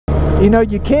You know,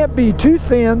 you can't be too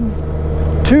thin,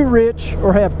 too rich,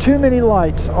 or have too many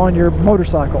lights on your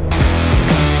motorcycle.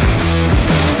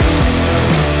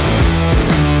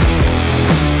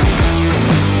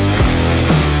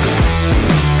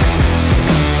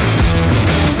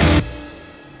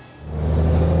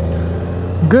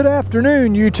 Good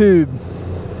afternoon, YouTube.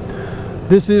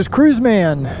 This is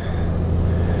Cruiseman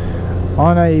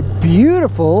on a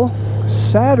beautiful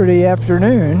Saturday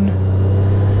afternoon.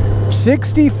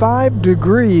 65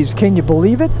 degrees, can you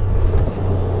believe it?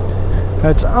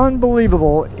 That's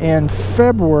unbelievable in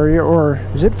February, or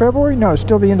is it February? No, it's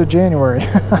still the end of January.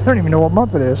 I don't even know what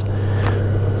month it is.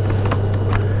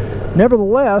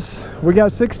 Nevertheless, we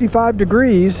got 65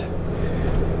 degrees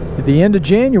at the end of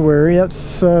January.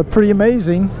 That's pretty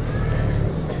amazing.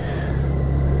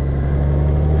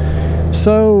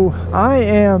 So I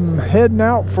am heading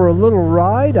out for a little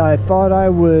ride. I thought I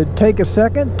would take a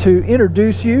second to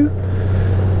introduce you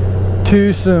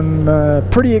to some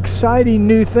pretty exciting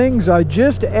new things I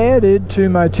just added to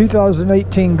my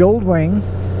 2018 Goldwing.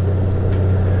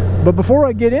 But before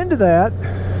I get into that,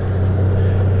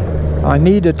 I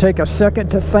need to take a second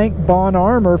to thank Bon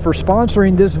Armour for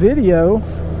sponsoring this video.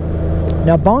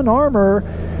 Now, Bon Armour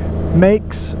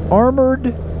makes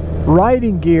armored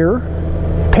riding gear,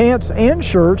 pants and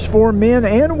shirts for men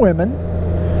and women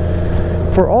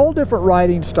for all different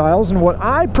riding styles. And what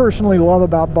I personally love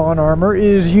about Bon Armour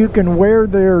is you can wear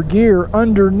their gear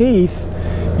underneath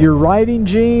your riding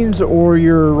jeans or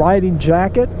your riding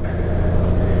jacket.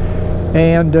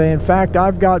 And in fact,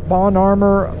 I've got Bon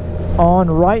Armour on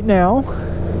right now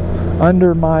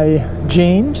under my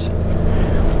jeans.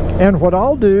 And what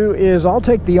I'll do is I'll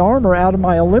take the armor out of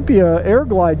my Olympia Air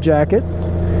Glide jacket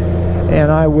and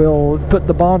I will put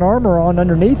the Bon Armour on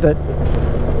underneath it.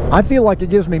 I feel like it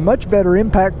gives me much better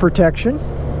impact protection,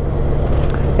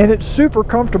 and it's super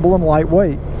comfortable and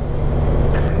lightweight.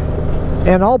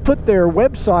 And I'll put their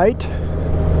website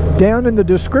down in the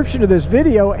description of this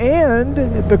video,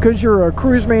 and because you're a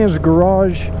Cruiseman's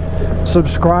Garage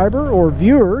subscriber or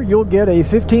viewer, you'll get a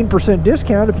 15%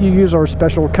 discount if you use our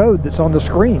special code that's on the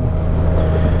screen.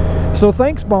 So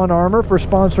thanks, Bon Armour, for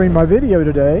sponsoring my video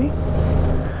today.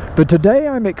 But today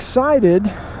I'm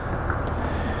excited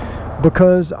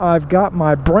because I've got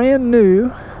my brand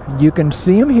new, you can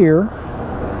see them here,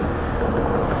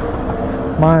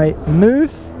 my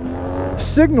Muth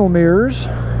signal mirrors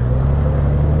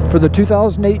for the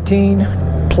 2018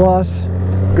 Plus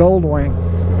Goldwing.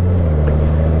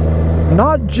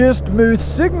 Not just Muth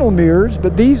signal mirrors,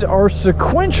 but these are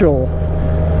sequential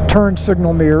turn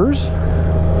signal mirrors.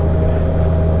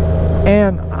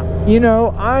 And you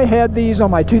know, I had these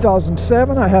on my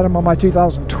 2007, I had them on my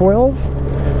 2012,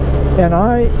 and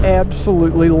I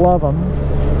absolutely love them.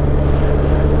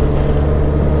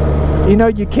 You know,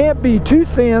 you can't be too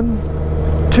thin,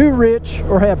 too rich,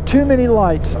 or have too many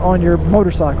lights on your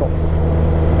motorcycle.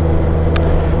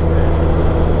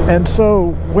 And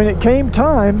so when it came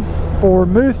time for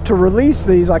Muth to release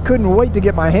these, I couldn't wait to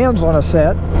get my hands on a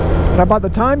set. Now by the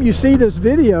time you see this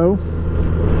video,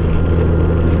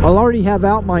 I'll already have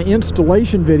out my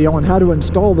installation video on how to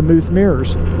install the Muth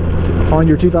mirrors on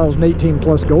your 2018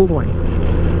 Plus Goldwing.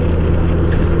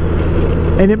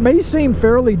 And it may seem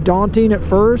fairly daunting at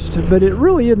first, but it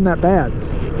really isn't that bad.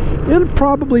 It'll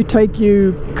probably take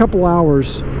you a couple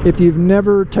hours if you've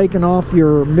never taken off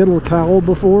your middle cowl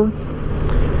before,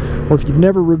 or if you've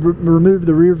never removed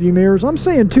the rear view mirrors. I'm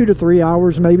saying 2 to 3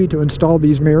 hours maybe to install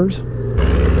these mirrors.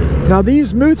 Now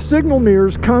these Muth signal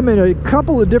mirrors come in a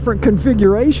couple of different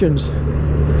configurations.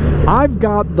 I've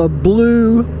got the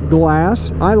blue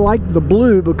glass. I like the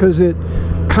blue because it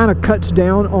kind of cuts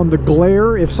down on the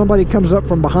glare. If somebody comes up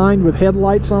from behind with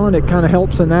headlights on, it kind of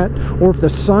helps in that. Or if the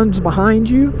sun's behind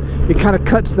you, it kind of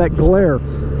cuts that glare.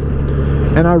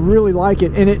 And I really like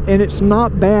it. And it's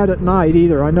not bad at night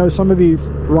either. I know some of you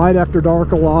ride after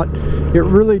dark a lot. It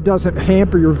really doesn't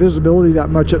hamper your visibility that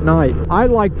much at night. I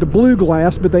like the blue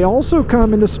glass, but they also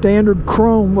come in the standard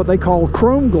chrome, what they call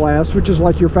chrome glass, which is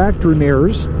like your factory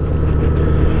mirrors.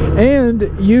 And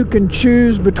you can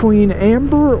choose between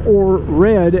amber or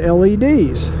red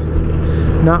LEDs.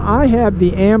 Now I have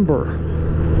the amber.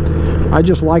 I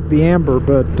just like the amber,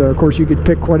 but of course you could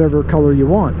pick whatever color you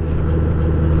want.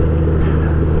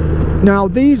 Now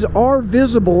these are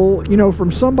visible, you know,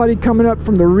 from somebody coming up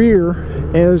from the rear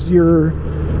as you're,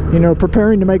 you know,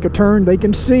 preparing to make a turn. They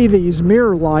can see these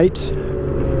mirror lights.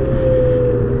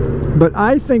 But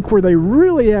I think where they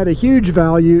really add a huge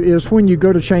value is when you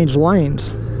go to change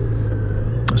lanes.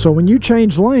 So when you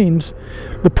change lanes,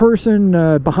 the person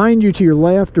behind you to your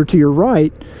left or to your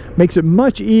right makes it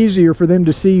much easier for them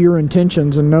to see your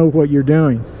intentions and know what you're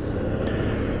doing.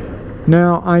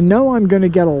 Now, I know I'm going to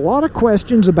get a lot of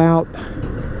questions about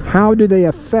how do they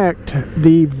affect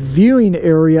the viewing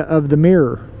area of the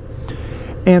mirror.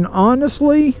 And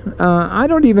honestly, I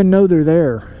don't even know they're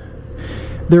there.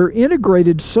 They're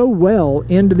integrated so well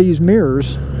into these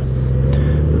mirrors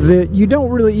that you don't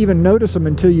really even notice them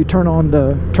until you turn on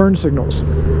the turn signals.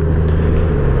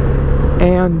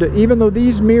 And even though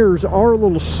these mirrors are a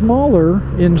little smaller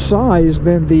in size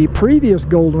than the previous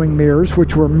Goldwing mirrors,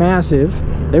 which were massive,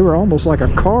 they were almost like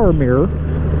a car mirror,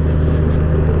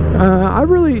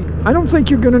 I don't think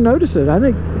you're going to notice it. I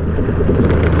think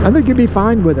you'll be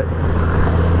fine with it.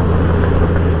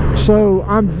 So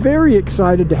I'm very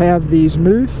excited to have these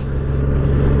Muth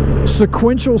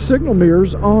sequential signal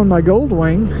mirrors on my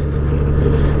Goldwing,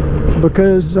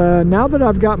 because now that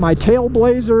I've got my tail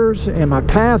blazers and my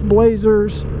path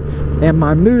blazers and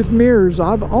my Muth mirrors,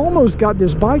 I've almost got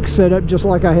this bike set up just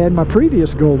like I had my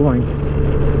previous Goldwing.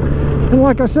 And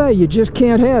like I say, you just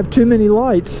can't have too many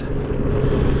lights.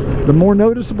 The more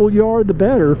noticeable you are, the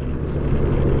better.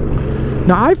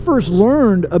 Now, I first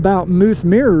learned about Muth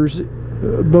mirrors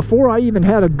before I even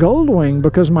had a Goldwing,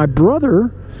 because my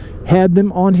brother had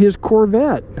them on his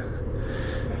Corvette.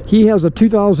 He has a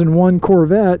 2001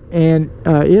 Corvette, and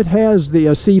it has the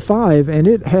C5, and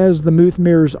it has the Muth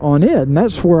mirrors on it, and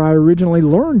that's where I originally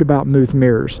learned about Muth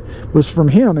mirrors, was from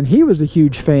him, and he was a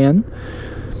huge fan.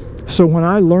 So when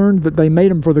I learned that they made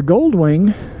them for the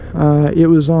Goldwing, it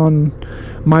was on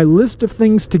my list of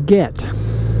things to get.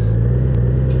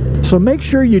 So make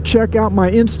sure you check out my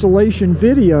installation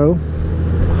video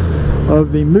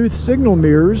of the Muth signal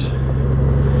mirrors,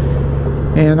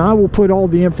 and I will put all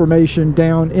the information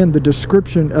down in the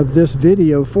description of this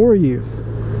video for you.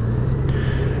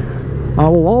 I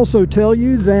will also tell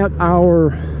you that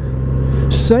our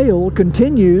sale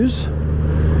continues,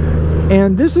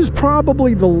 and this is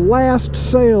probably the last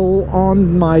sale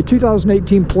on my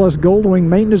 2018 Plus Goldwing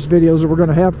maintenance videos that we're going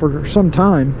to have for some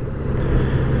time,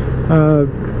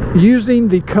 using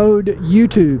the code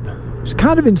YouTube. It's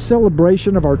kind of in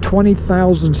celebration of our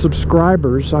 20,000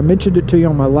 subscribers. I mentioned it to you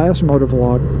on my last Moto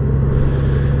vlog.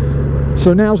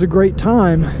 So now's a great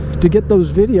time to get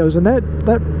those videos, and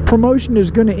that promotion is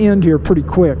going to end here pretty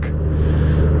quick.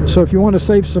 So if you want to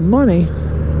save some money,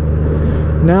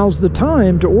 now's the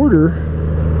time to order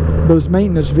those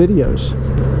maintenance videos.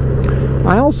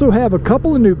 I also have a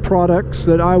couple of new products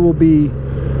that I will be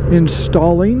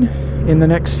installing in the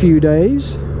next few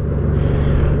days.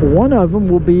 One of them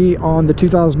will be on the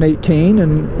 2018,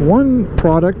 and one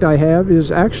product I have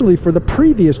is actually for the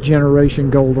previous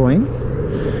generation Goldwing.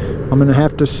 I'm going to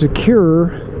have to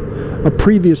secure a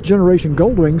previous generation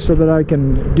Goldwing so that I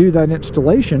can do that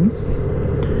installation.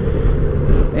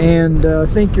 And I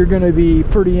think you're going to be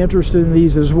pretty interested in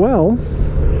these as well.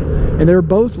 And they're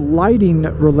both lighting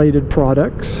related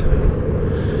products.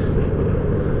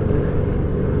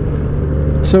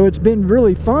 So it's been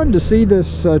really fun to see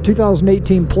this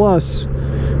 2018 Plus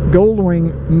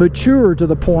Goldwing mature to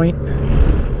the point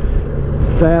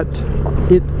that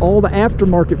all the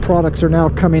aftermarket products are now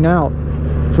coming out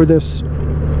for this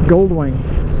Goldwing.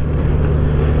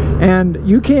 And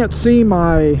you can't see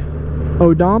my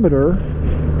odometer,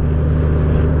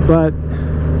 but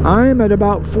I'm at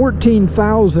about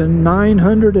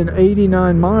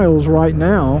 14,989 miles right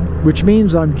now, which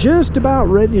means I'm just about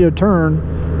ready to turn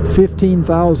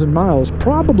 15,000 miles.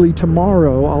 Probably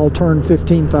tomorrow I'll turn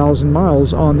 15,000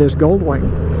 miles on this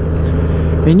Goldwing.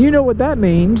 And you know what that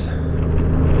means?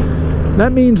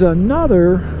 That means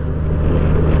another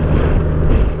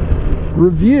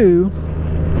review,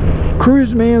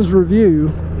 Cruiseman's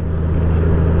review,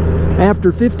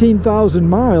 after 15,000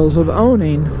 miles of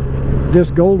owning this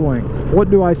Goldwing.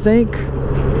 What do I think?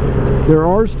 There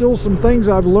are still some things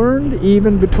I've learned,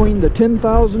 even between the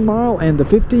 10,000 mile and the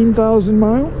 15,000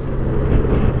 mile.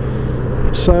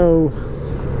 So,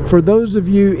 for those of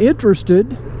you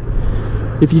interested,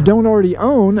 if you don't already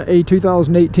own a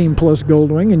 2018 Plus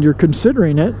Goldwing and you're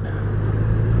considering it,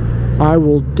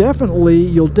 you'll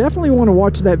definitely want to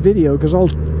watch that video, because I'll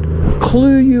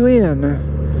clue you in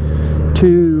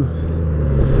to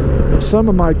some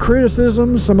of my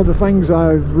criticisms, some of the things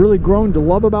I've really grown to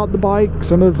love about the bike,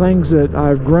 some of the things that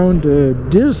I've grown to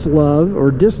dislove or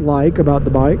dislike about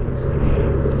the bike.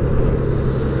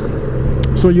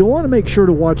 So you'll want to make sure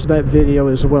to watch that video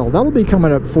as well. That'll be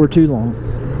coming up before too long.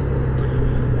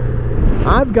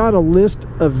 I've got a list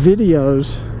of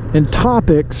videos and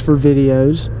topics for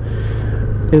videos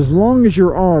as long as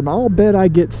your arm. I'll bet I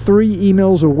get 3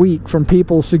 emails a week from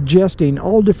people suggesting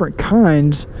all different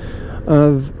kinds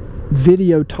of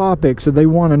video topics that they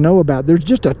want to know about. There's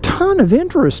just a ton of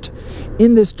interest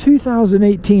in this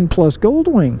 2018 Plus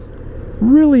Goldwing.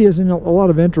 really isn't a lot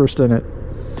of interest in it.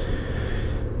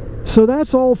 So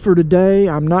that's all for today.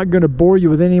 I'm not going to bore you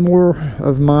with any more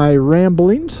of my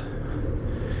ramblings.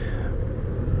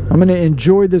 I'm going to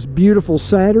enjoy this beautiful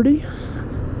Saturday,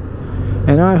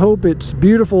 and I hope it's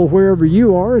beautiful wherever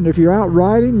you are. And if you're out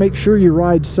riding, make sure you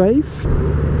ride safe.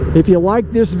 If you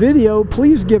like this video,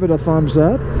 please give it a thumbs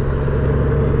up,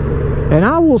 and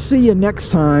I will see you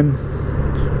next time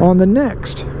on the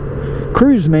next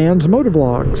Cruiseman's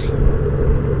Motovlogs.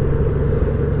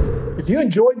 If you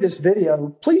enjoyed this video,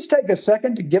 please take a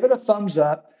second to give it a thumbs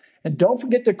up, and don't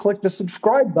forget to click the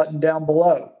subscribe button down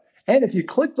below. And if you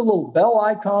click the little bell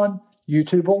icon,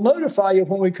 YouTube will notify you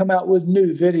when we come out with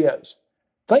new videos.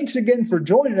 Thanks again for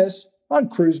joining us on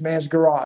Cruiseman's Garage.